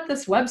start up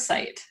this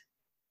website?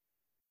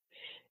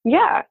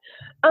 Yeah.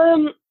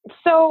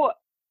 So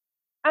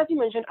as you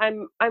mentioned,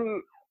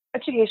 I'm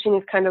education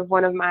is kind of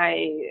one of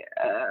my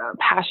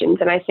passions,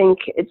 and I think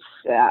it's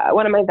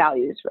one of my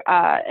values.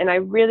 And I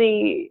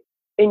really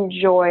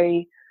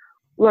enjoy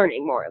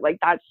learning more. Like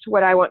that's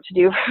what I want to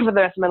do for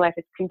the rest of my life,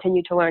 is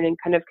continue to learn and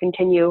kind of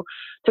continue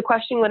to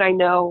question what I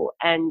know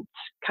and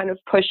kind of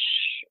push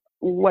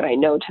what I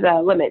know to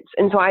the limits.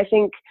 And so I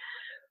think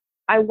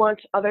I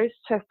want others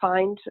to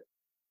find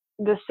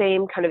the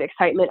same kind of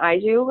excitement I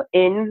do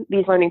in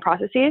these learning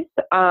processes.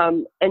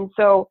 And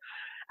so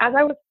as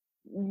I was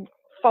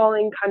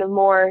falling kind of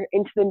more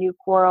into the nuke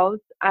world,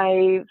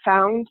 I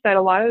found that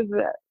a lot of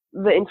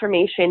the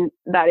information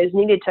that is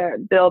needed to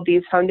build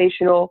these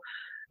foundational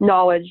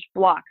knowledge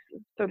blocks,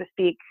 so to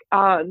speak,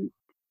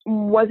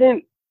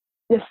 wasn't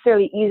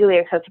necessarily easily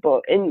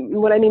accessible. And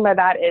what I mean by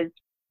that is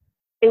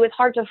it was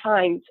hard to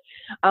find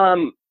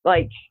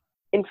like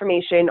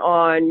information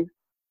on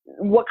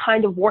what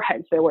kind of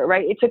warheads there were,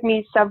 right? It took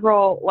me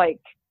several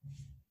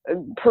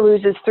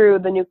peruses through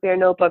the nuclear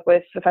notebook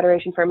with the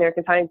Federation for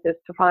American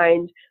Scientists to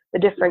find the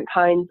different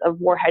kinds of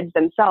warheads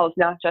themselves,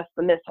 not just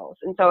the missiles.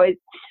 And so it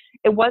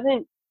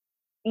wasn't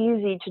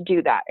easy to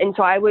do that. And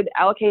so I would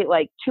allocate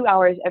 2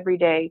 hours every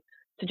day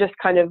to just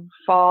kind of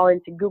fall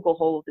into Google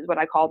holes, is what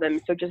I call them.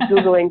 So just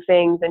Googling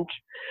things and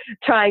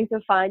trying to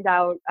find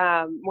out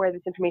where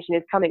this information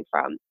is coming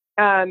from.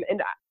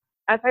 And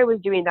as I was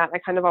doing that, I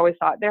kind of always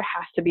thought there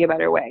has to be a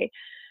better way.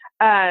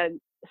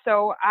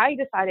 So I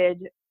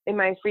decided in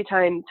my free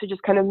time to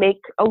just kind of make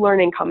a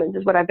learning commons,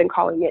 is what I've been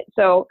calling it.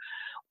 So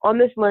on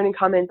this learning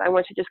commons, I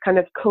want to just kind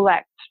of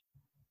collect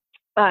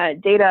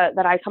data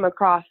that I come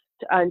across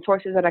and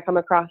sources that I come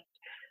across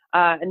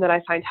and that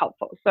I find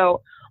helpful.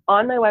 So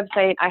on my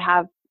website, I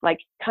have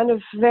kind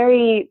of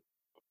very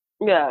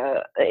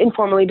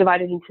informally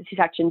divided into two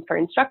sections for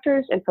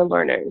instructors and for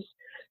learners.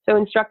 So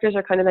instructors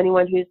are kind of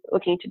anyone who's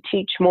looking to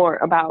teach more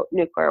about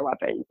nuclear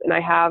weapons. And I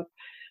have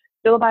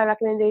syllabi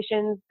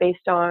recommendations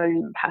based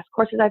on past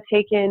courses I've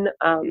taken.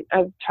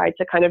 I've tried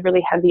to kind of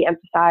really heavily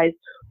emphasize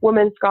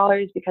women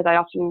scholars, because I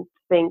often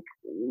think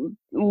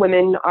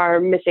women are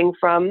missing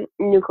from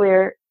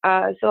nuclear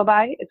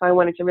syllabi. So I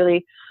wanted to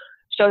really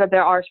show that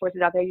there are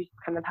sources out there. You just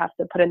kind of have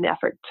to put in the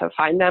effort to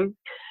find them.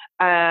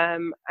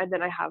 And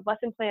then I have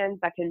lesson plans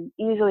that can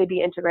easily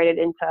be integrated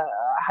into a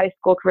high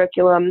school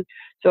curriculum.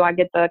 So I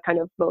get the kind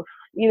of both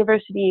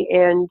university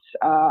and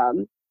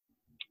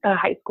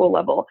high school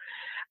level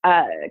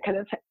kind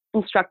of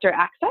instructor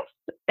access.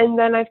 And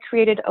then I've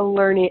created a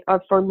learning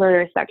for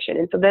learner section.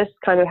 And so this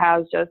kind of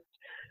has just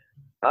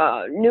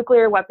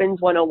nuclear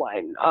weapons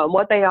 101,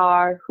 what they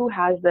are, who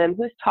has them,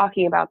 who's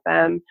talking about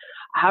them,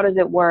 how does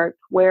it work,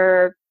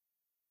 where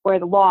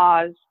the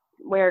laws,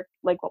 where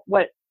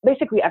what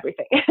basically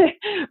everything,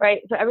 right?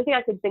 So everything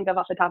I could think of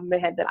off the top of my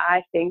head that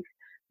I think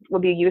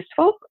would be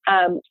useful,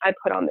 I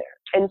put on there.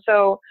 And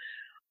so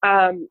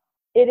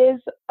it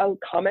is a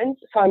commons,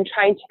 so I'm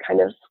trying to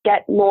kind of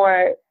get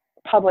more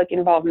public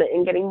involvement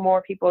and getting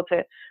more people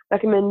to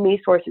recommend me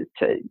sources,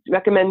 to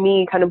recommend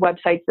me kind of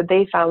websites that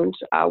they found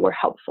were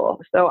helpful.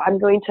 So I'm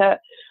going to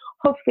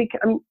hopefully,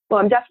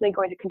 I'm definitely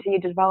going to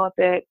continue to develop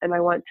it, and I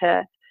want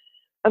to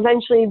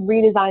eventually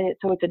redesign it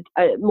so it's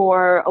a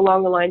more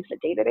along the lines of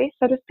a database,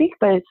 so to speak,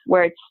 but it's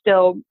where it's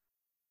still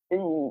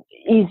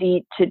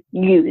easy to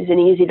use and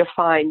easy to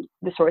find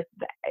the source,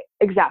 the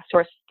exact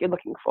source you're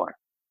looking for.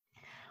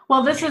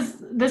 Well, this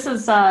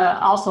is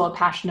also a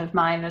passion of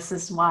mine. This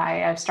is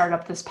why I've started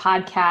up this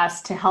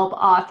podcast, to help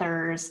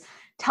authors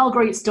tell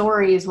great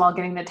stories while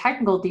getting the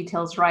technical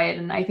details right.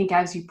 And I think,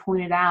 as you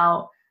pointed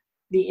out,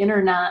 the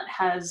internet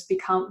has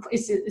become,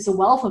 it's a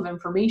wealth of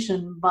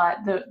information, but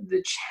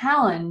the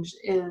challenge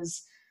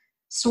is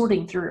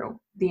sorting through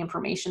the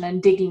information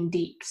and digging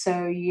deep.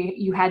 So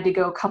you had to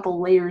go a couple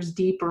layers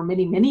deep, or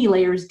many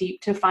layers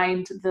deep, to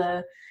find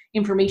the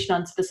information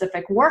on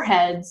specific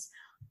warheads.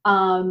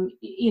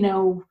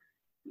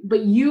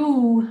 But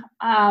you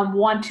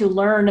want to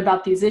learn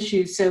about these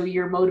issues, so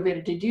you're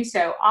motivated to do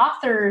so.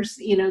 Authors,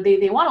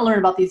 they want to learn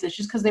about these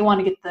issues because they want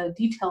to get the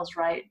details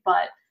right,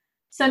 but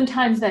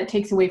sometimes that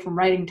takes away from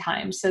writing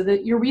time, so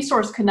that your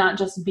resource could not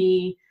just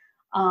be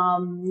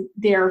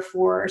there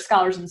for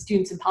scholars and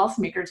students and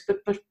policymakers,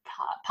 but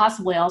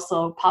possibly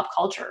also pop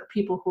culture,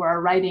 people who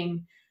are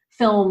writing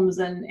films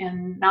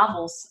and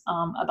novels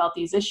about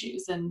these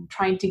issues and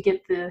trying to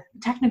get the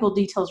technical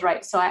details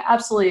right. So I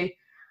absolutely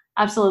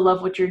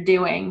love what you're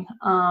doing.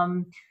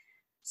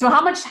 So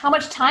how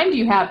much time do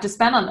you have to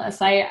spend on this?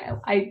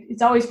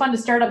 It's always fun to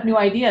start up new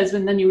ideas,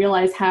 and then you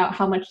realize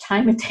how much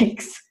time it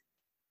takes.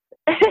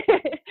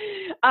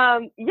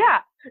 Yeah.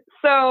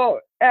 So,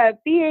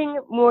 being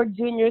more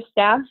junior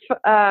staff,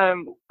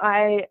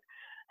 I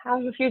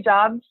have a few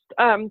jobs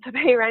to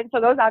pay rent, so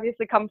those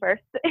obviously come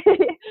first.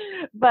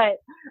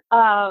 But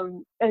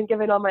and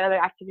given all my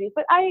other activities,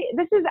 but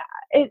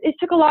it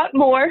took a lot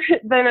more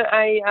than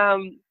I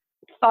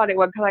thought it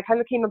would, because I kind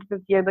of came up with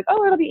this year like,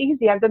 oh, it'll be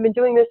easy. I've been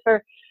doing this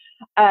for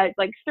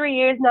like 3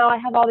 years now. I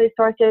have all these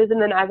sources,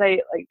 and then as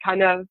I like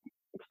kind of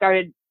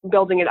started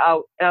building it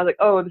out, and I was like,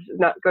 oh, this is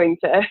not going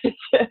to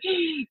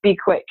be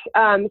quick.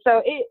 The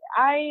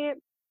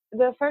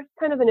first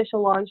kind of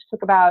initial launch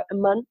took about a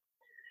month,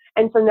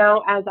 and so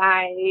now as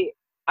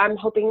I'm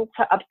hoping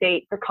to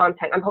update the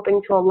content. I'm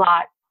hoping to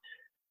allot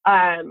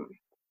 7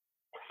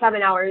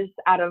 hours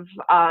out of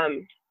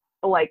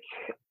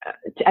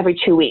every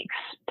 2 weeks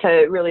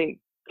to really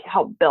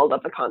help build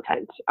up the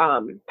content,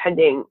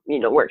 pending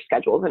work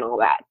schedules and all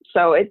that.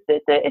 So it's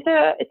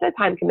a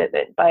time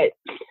commitment, but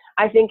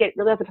I think it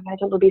really has the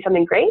potential to be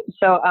something great.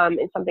 So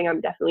it's something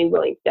I'm definitely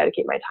willing to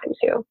dedicate my time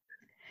to.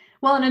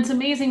 Well, and it's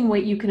amazing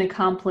what you can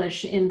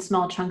accomplish in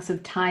small chunks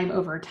of time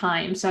over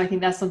time. So I think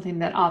that's something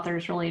that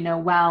authors really know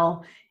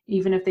well.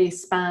 Even if they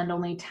spend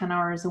only 10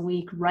 hours a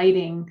week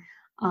writing,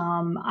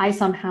 I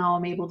somehow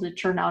am able to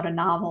churn out a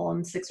novel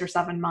in 6 or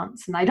 7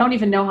 months. And I don't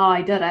even know how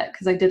I did it,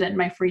 because I did it in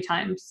my free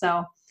time.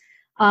 So,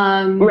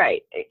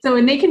 right. So,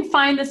 and they can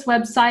find this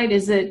website.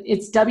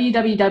 It's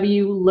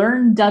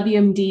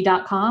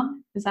www.learnwmd.com.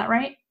 Is that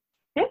right?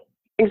 Yeah,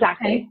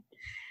 exactly. Okay.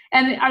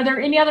 And are there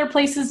any other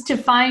places to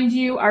find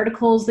you,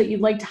 articles that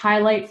you'd like to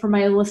highlight for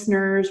my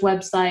listeners,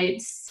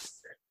 websites?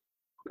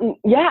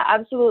 Yeah,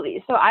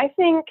 absolutely. So I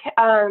think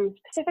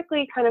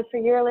specifically kind of for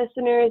your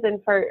listeners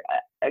and for,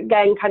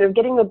 again, kind of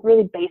getting the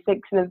really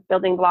basic kind of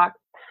building blocks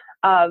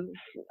of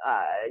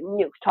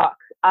Nuke Talk,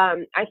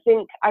 I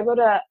think I wrote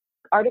an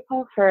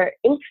article for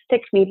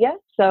Inkstick Media.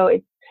 So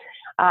it's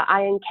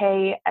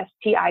INKSTICK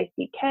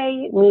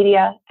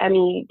media,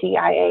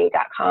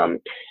 media.com.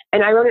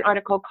 And I wrote an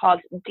article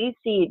called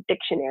DC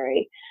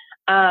Dictionary.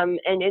 And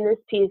in this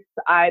piece,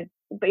 I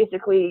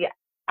basically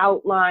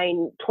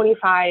outline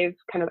 25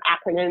 kind of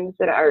acronyms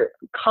that are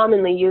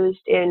commonly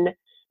used in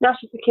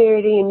national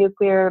security and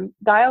nuclear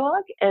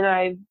dialogue. And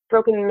I've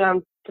broken them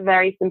down to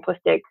very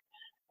simplistic,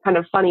 kind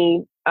of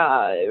funny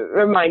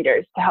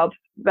reminders to help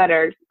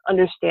better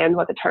understand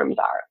what the terms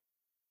are.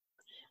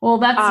 Well,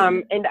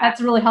 that's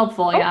really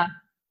helpful. Yeah.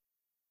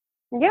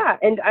 Yeah.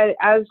 And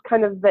as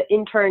kind of the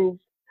interns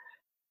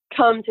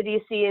come to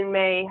DC in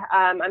May,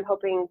 I'm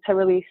hoping to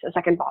release a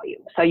second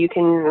volume. So you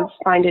can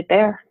find it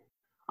there.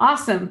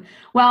 Awesome.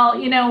 Well,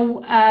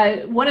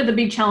 one of the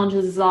big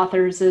challenges as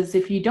authors is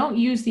if you don't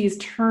use these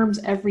terms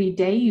every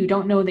day, you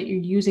don't know that you're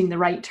using the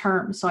right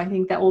terms. So I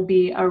think that will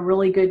be a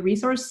really good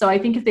resource. So I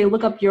think if they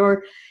look up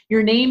your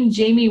name,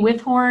 Jamie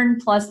Withorne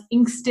plus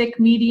Inkstick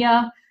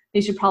Media, they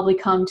should probably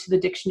come to the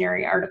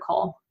dictionary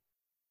article.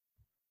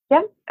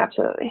 Yeah,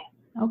 absolutely.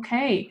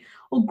 Okay.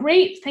 Well,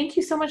 great. Thank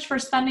you so much for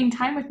spending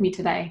time with me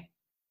today.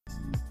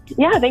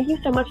 Yeah, thank you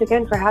so much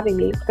again for having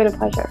me. It's been a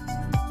pleasure.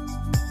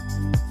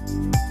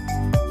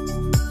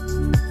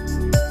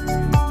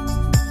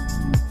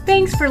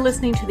 Thanks for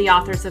listening to the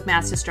Authors of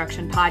Mass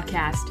Destruction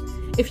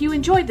podcast. If you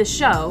enjoyed the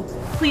show,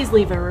 please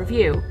leave a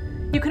review.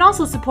 You can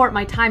also support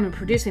my time in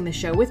producing the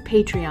show with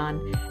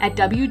Patreon at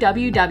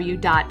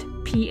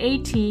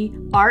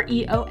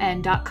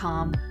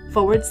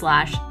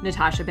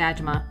www.patreon.com/Natasha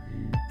Bajma.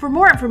 For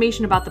more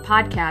information about the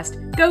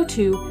podcast, go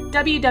to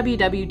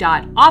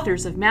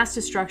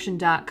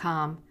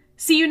www.authorsofmassdestruction.com.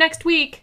 See you next week!